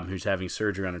 who's having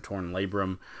surgery on a torn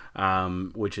labrum,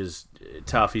 which is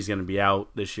tough. He's going to be out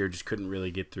this year, just couldn't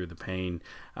really get through the pain.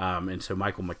 And so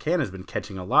Michael McCann has been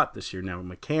catching a lot this year. Now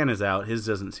McCann is out. His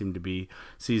doesn't seem to be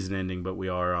season ending, but we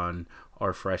are on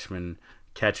our freshman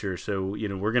catcher. So,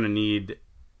 we're going to need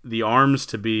the arms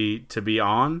to be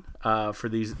on for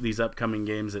these upcoming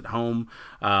games at home,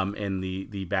 and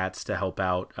the bats to help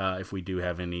out if we do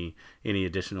have any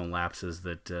additional lapses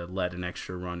that led an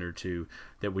extra run or two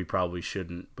that we probably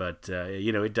shouldn't. But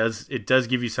it does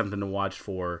give you something to watch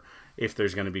for if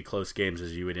there's going to be close games,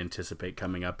 as you would anticipate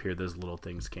coming up here. Those little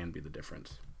things can be the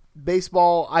difference.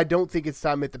 Baseball, I don't think it's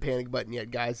time to hit the panic button yet,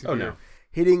 guys. If you're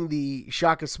hitting the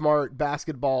Shaka Smart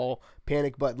basketball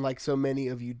panic button like so many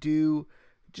of you do,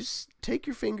 just take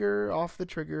your finger off the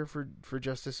trigger for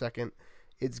just a second.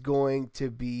 It's going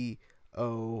to be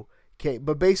okay.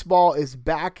 But baseball is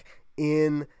back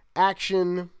in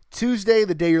action Tuesday,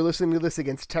 the day you're listening to this,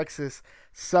 against Texas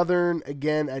Southern,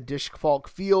 again at Disch-Falk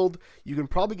Field. You can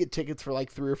probably get tickets for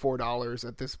like $3 or $4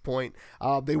 at this point.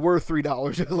 They were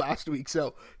 $3 last week,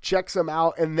 so check some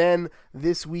out. And then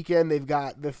this weekend, they've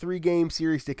got the 3-game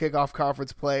series to kick off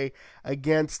conference play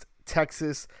against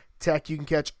Texas Tech. You can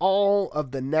catch all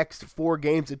of the next 4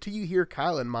 games until you hear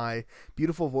Kyle and my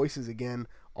beautiful voices again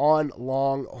on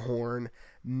Longhorn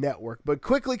Network. But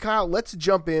quickly, Kyle, let's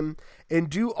jump in and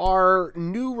do our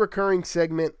new recurring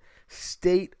segment,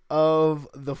 State of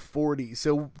the 40.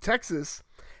 So Texas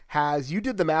has, you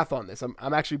did the math on this.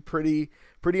 I'm actually pretty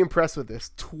impressed with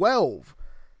this. 12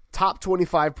 top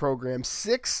 25 programs,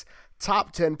 6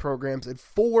 top 10 programs and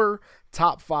 4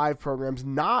 top 5 programs,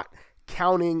 not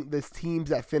counting the teams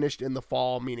that finished in the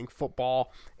fall, meaning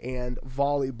football and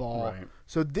volleyball. Right.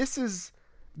 So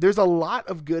there's a lot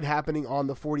of good happening on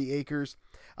the 40 acres.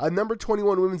 Number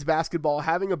 21 women's basketball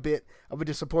having a bit of a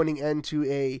disappointing end to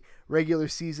a regular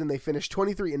season. They finished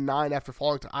 23-9 after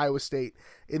falling to Iowa State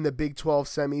in the Big 12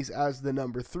 semis as the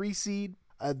number 3 seed.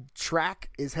 Track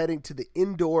is heading to the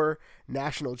indoor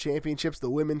national championships.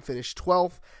 The women finished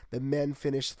 12th. The men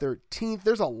finished 13th.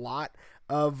 There's a lot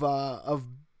of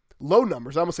low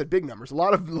numbers. I almost said big numbers. A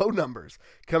lot of low numbers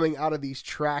coming out of these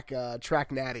track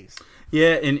natties.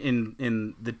 Yeah,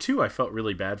 in the two I felt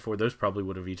really bad for. Those probably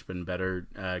would have each been better.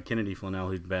 Kennedy Flannel,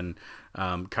 who's been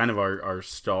kind of our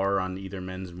star on either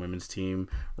men's and women's team,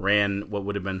 ran what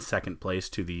would have been second place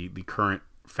to the current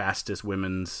fastest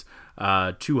women's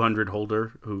 200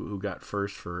 holder who got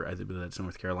first for, I think that's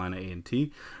North Carolina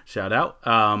A&T. Shout out.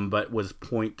 But was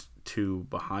 0.2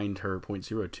 behind her,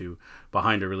 0.02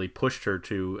 behind her, really pushed her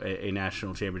to a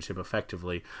national championship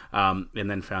effectively, and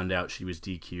then found out she was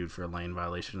DQ'd for a lane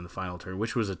violation in the final turn,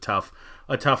 which was a tough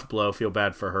blow. Feel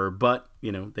bad for her, but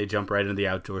they jump right into the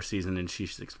outdoor season, and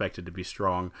she's expected to be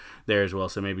strong there as well,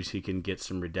 so maybe she can get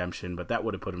some redemption, but that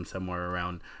would have put him somewhere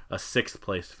around a 6th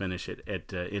place finish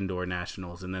at indoor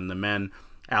nationals. And then the men,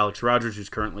 Alex Rogers, who's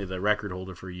currently the record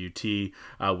holder for UT,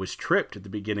 was tripped at the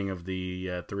beginning of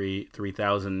the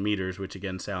 3,000 meters, which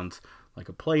again sounds like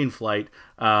a plane flight,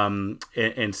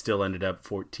 and still ended up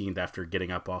 14th after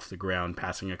getting up off the ground,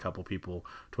 passing a couple people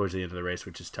towards the end of the race,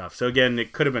 which is tough. So again,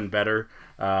 it could have been better.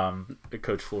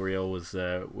 Coach Florio was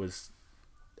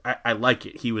I like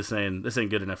it. He was saying, this ain't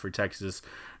good enough for Texas.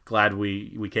 Glad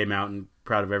we came out and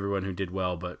proud of everyone who did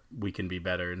well, but we can be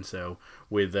better. And so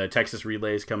with Texas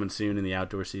relays coming soon and the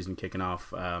outdoor season kicking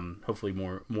off, hopefully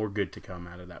more good to come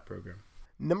out of that program.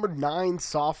 Number 9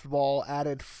 softball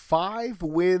added 5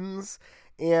 wins,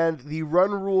 and the run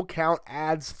rule count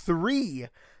adds 3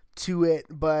 to it,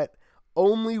 but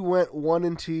only went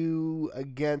 1-2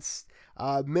 against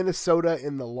Minnesota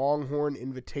in the Longhorn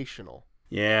Invitational.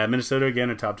 Yeah, Minnesota,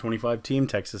 again, a top 25 team.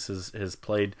 Texas has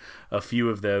played a few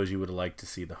of those. You would have liked to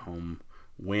see the home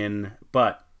win,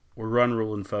 but we're run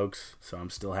ruling, folks, so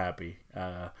I'm still happy.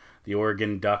 The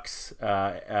Oregon Ducks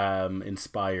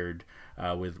inspired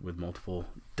with multiple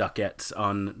Duckettes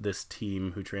on this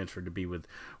team who transferred to be with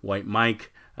White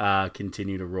Mike,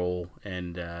 continue to roll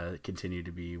and continue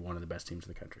to be one of the best teams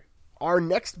in the country. Our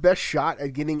next best shot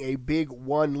at getting a big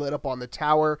one lit up on the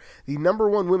tower, the number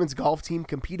 1 women's golf team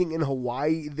competing in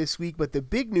Hawaii this week. But the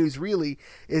big news really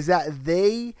is that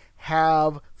they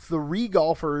have 3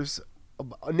 golfers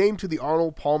named to the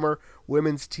Arnold Palmer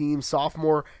women's team.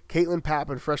 Sophomore Caitlin Papp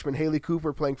and freshman Haley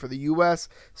Cooper playing for the U.S.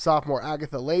 Sophomore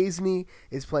Agatha Laisney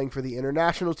is playing for the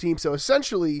international team. So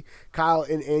essentially, Kyle,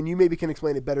 and you maybe can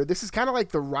explain it better, this is kind of like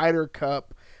the Ryder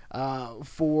Cup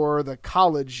for the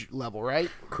college level, right?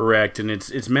 Correct, and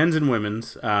it's men's and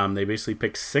women's. They basically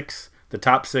pick the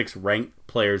top 6 ranked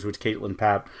players, which Caitlin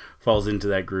Papp falls into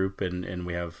that group, and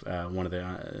we have one of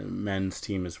the men's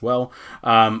team as well.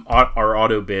 Our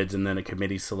auto bids, and then a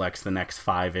committee selects the next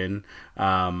 5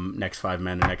 next 5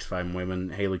 men and next 5 women.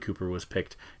 Haley Cooper was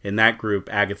picked in that group.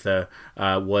 Agatha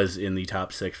was in the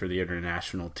top 6 for the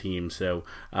international team. So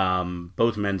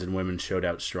both men's and women showed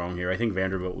out strong here. I think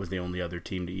Vanderbilt was the only other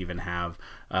team to even have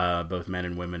both men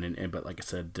and women, but like I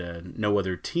said, no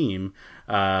other team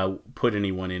put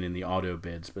anyone in the auto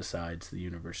bids besides the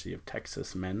University of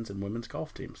Texas men's and women's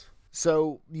golf teams.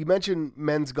 So you mentioned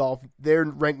men's golf. They're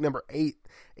ranked number 8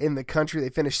 in the country. They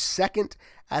finished 2nd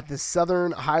at the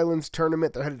Southern Highlands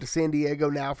tournament. They're headed to San Diego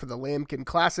now for the Lambkin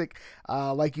Classic.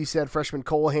 Like you said, freshman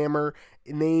Cole Hammer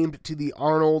named to the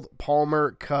Arnold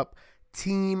Palmer Cup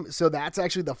team. So that's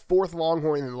actually the 4th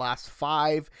Longhorn in the last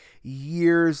 5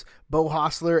 years. Bo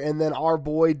Hostler, and then our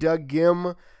boy Doug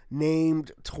Gim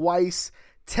named twice.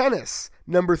 Tennis,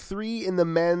 number 3 in the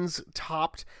men's,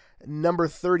 topped number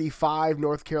 35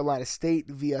 North Carolina State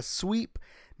via sweep.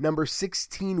 Number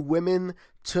 16 women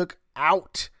took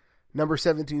out number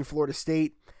 17 Florida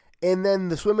State. And then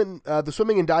the swimming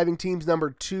and diving teams,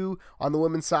 number 2 on the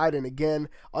women's side, and again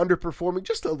underperforming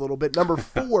just a little bit. Number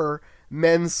 4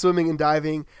 men's swimming and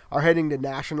diving are heading to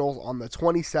nationals on the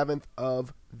 27th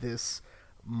of this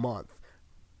month.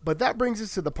 But that brings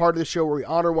us to the part of the show where we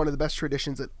honor one of the best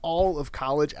traditions in all of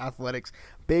college athletics,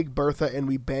 Big Bertha, and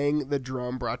we bang the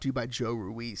drum, brought to you by Joe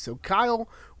Ruiz. So, Kyle,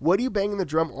 what are you banging the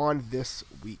drum on this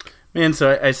week? Man,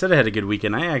 so I said I had a good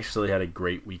weekend. I actually had a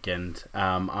great weekend.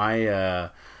 I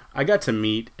got to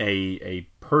meet a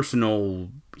personal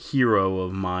hero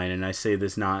of mine, and I say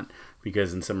this not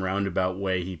because in some roundabout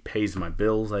way he pays my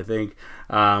bills, I think.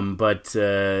 But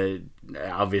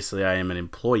obviously I am an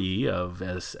employee of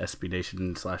SB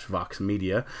Nation / Vox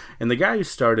Media, and the guy who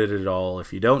started it all,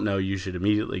 if you don't know, you should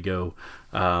immediately go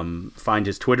find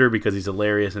his Twitter because he's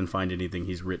hilarious, and find anything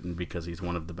he's written because he's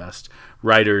one of the best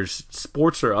writers,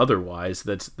 sports or otherwise,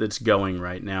 that's going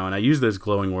right now. And I use those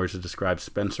glowing words to describe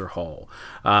Spencer Hall.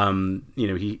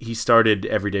 He started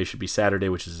Every Day Should Be Saturday,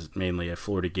 which is mainly a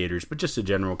Florida Gators, but just a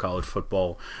general college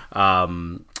football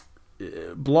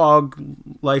blog,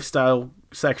 lifestyle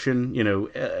section,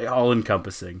 all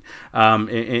encompassing,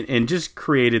 and just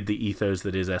created the ethos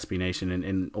that is SB Nation,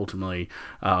 and ultimately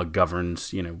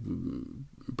governs,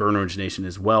 Burn Orange Nation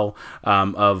as well,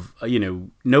 of,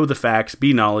 know the facts,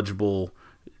 be knowledgeable,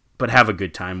 but have a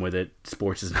good time with it.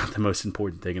 Sports is not the most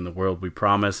important thing in the world, we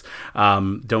promise.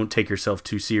 Don't take yourself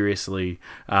too seriously.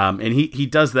 And he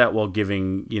does that while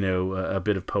giving, a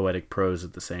bit of poetic prose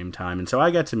at the same time. And so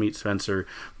I got to meet Spencer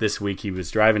this week. He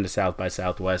was driving to South by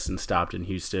Southwest and stopped in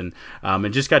Houston,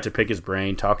 and just got to pick his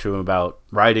brain, talk to him about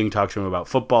writing, talk to him about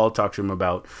football, talk to him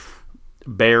about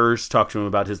bears, talk to him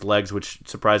about his legs, which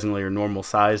surprisingly are normal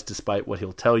size despite what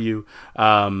he'll tell you.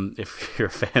 If you're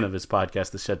a fan of his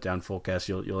podcast, the Shutdown Fullcast,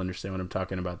 you'll understand what I'm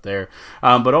talking about there.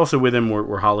 But also with him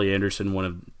were Holly Anderson, one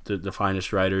of the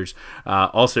finest writers,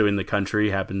 also in the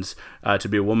country, happens to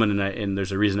be a woman, and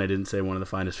there's a reason I didn't say one of the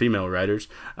finest female writers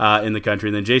in the country.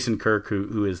 And then Jason Kirk,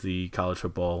 who is the college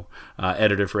football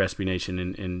editor for SB Nation,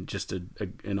 and just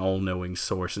an all-knowing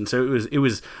source. And so it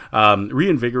was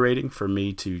reinvigorating for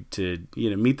me to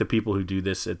meet the people who do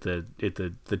this at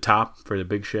the top for the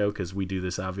big show, because we do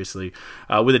this obviously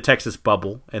with a Texas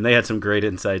bubble, and they had some great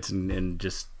insights and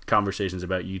just conversations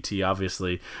about UT,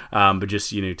 obviously, but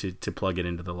just to plug it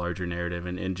into the larger narrative,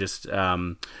 and just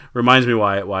reminds me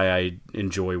why I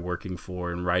enjoy working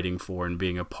for and writing for and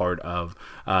being a part of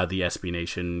the SB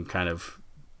Nation kind of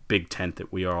big tent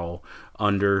that we are all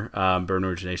under. Burn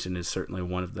Orange Nation is certainly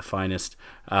one of the finest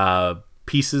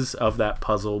pieces of that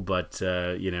puzzle, but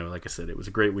like I said, it was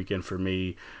a great weekend for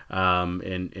me,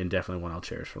 and definitely one I'll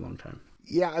cherish for a long time.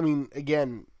 Yeah, I mean,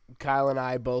 again, Kyle and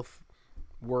I both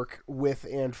work with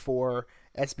and for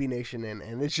SB Nation,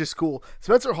 and it's just cool.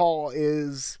 Spencer Hall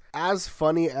is as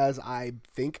funny as I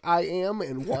think I am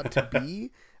and want to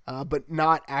be, but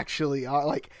not actually.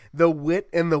 Like the wit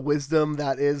and the wisdom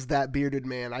that is that bearded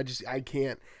man, I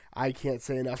can't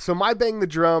say enough. So my bang the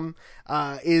drum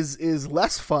is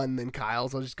less fun than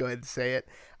Kyle's. I'll just go ahead and say it.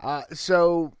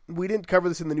 So we didn't cover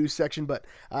this in the news section, but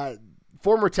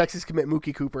former Texas commit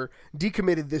Mookie Cooper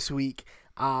decommitted this week,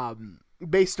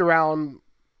 based around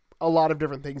a lot of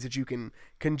different things that you can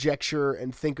conjecture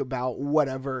and think about,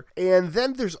 whatever. And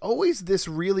then there's always this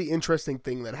really interesting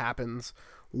thing that happens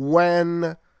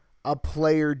when a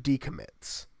player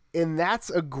decommits. And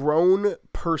that's a grown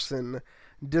person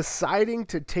deciding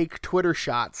to take Twitter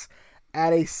shots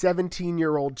at a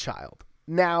 17-year-old child.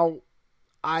 Now,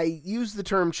 I use the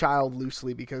term child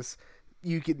loosely because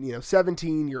you could,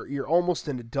 17, you're almost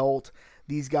an adult.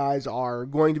 These guys are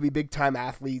going to be big-time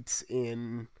athletes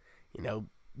in,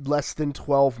 less than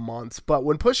 12 months. But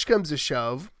when push comes to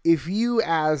shove, if you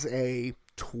as a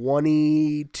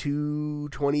 22,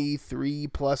 23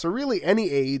 plus, or really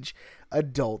any age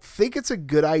adult, think it's a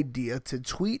good idea to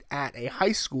tweet at a high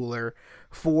schooler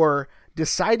for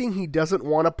deciding he doesn't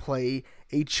want to play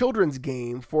a children's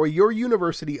game for your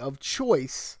university of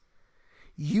choice,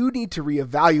 you need to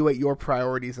reevaluate your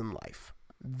priorities in life.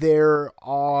 There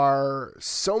are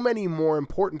so many more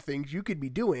important things you could be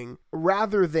doing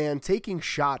rather than taking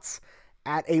shots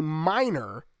at a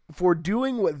minor for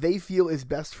doing what they feel is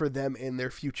best for them in their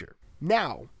future.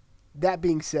 Now, that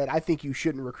being said, I think you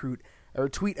shouldn't recruit or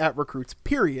tweet at recruits,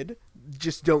 period.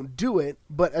 Just don't do it.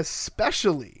 But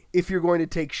especially if you're going to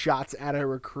take shots at a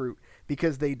recruit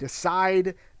because they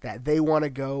decide that they want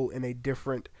to go in a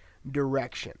different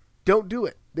direction. Don't do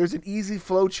it. There's an easy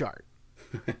flow chart.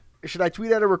 Should I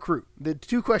tweet at a recruit? The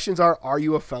two questions are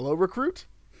you a fellow recruit?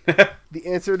 The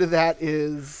answer to that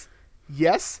is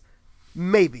yes,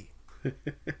 maybe.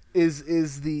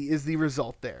 is the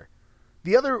result there.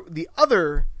 The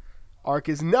other arc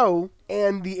is no,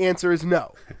 and the answer is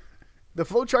no. The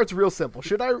flow chart's real simple.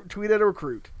 Should I tweet at a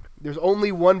recruit? There's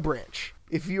only one branch.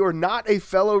 If you are not a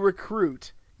fellow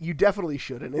recruit, you definitely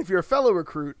shouldn't. If you're a fellow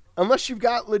recruit, unless you've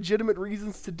got legitimate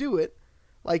reasons to do it,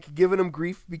 like giving them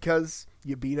grief because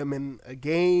you beat them in a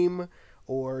game,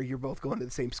 or you're both going to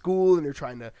the same school and you're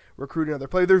trying to recruit another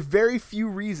player. There's very few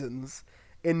reasons,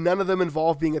 and none of them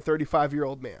involve being a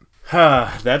 35-year-old man.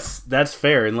 That's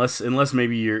fair, unless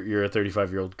maybe you're a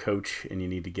 35-year-old coach and you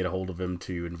need to get a hold of him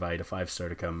to invite a 5-star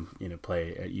to come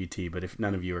play at UT. But if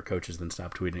none of you are coaches, then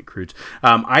stop tweeting at Croots.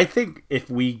 I think if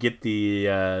we get the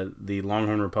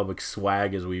Longhorn Republic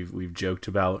swag, as we've joked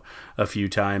about a few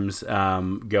times,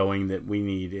 going, that we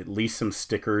need at least some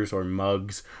stickers or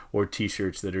mugs or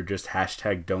T-shirts that are just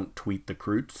hashtag Don't Tweet the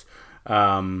Croots.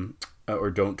 Or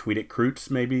Don't Tweet at Croots,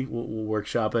 maybe we'll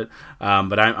workshop it.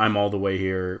 But I'm all the way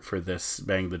here for this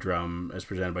Bang the Drum as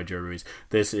presented by Joe Ruiz.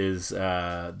 This is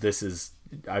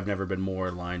I've never been more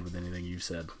aligned with anything you've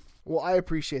said. Well, I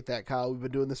appreciate that, Kyle. We've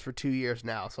been doing this for 2 years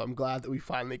now, so I'm glad that we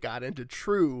finally got into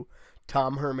true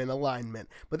Tom Herman alignment.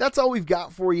 But that's all we've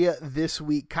got for you this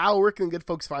week. Kyle, where can good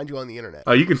folks find you on the internet?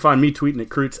 You can find me tweeting at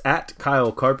Croots at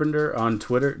Kyle Carpenter on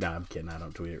Twitter. No, I'm kidding. I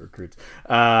don't tweet at Recruits.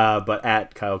 But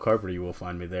at Kyle Carpenter, you will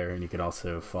find me there. And you can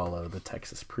also follow the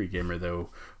Texas Pregamer, though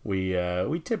we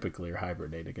typically are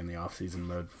hibernating in the off-season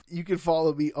mode. You can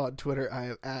follow me on Twitter. I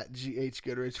am at GH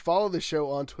Goodrich. Follow the show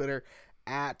on Twitter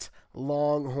at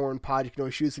Longhorn Pod. You can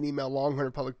always shoot us an email,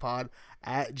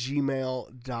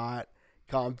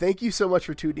 longhornrepublicpod@gmail.com. Thank you so much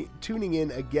for tuning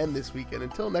in again this weekend.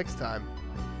 Until next time,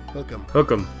 hook 'em.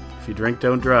 Hook 'em. If you drink,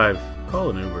 don't drive.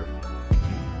 Call an Uber.